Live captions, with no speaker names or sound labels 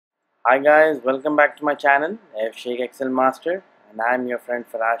Hi guys, welcome back to my channel F Sheikh Excel Master, and I'm your friend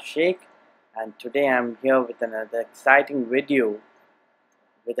Faraz Sheikh, and today I'm here with another exciting video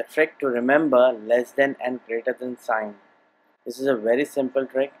with a trick to remember less than and greater than sign. This is a very simple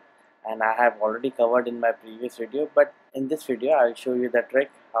trick and I have already covered in my previous video, but in this video I'll show you the trick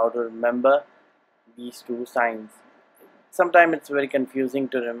how to remember these two signs. Sometimes it's very confusing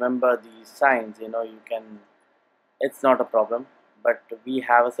to remember these signs, it's not a problem, but we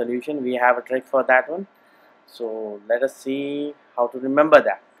have a solution, we have a trick for that one. So let us see how to remember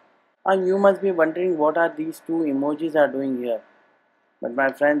that. And you must be wondering what are these two emojis are doing here. But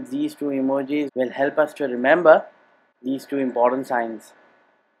my friends, these two emojis will help us to remember these two important signs.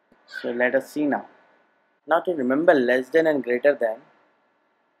 So let us see now. Now to remember less than and greater than,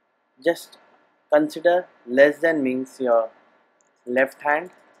 just consider less than means your left hand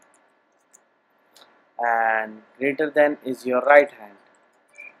and greater than is your right hand.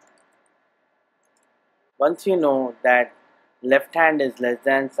 Once you know that left hand is less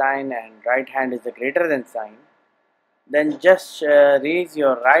than sign and right hand is the greater than sign, then just raise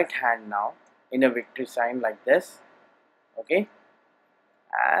your right hand now in a victory sign like this, okay,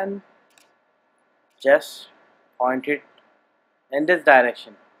 and just point it in this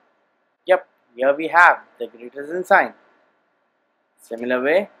direction. Yep, here we have the greater than sign. Similar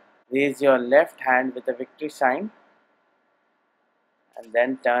way, raise your left hand with a victory sign and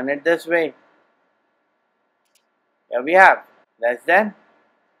then turn it this way. Here we have less than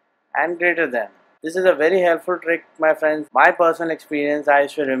and greater than. This is a very helpful trick, my friends. My personal experience, I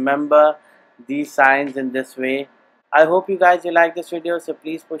should remember these signs in this way. I hope you guys you like this video, so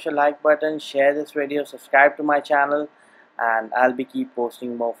please push a like button, share this video, subscribe to my channel, and I'll be keep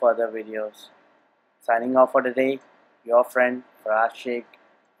posting more further videos. Signing off for today, your friend Faraz Sheikh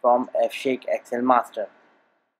from F Sheikh Excel Master.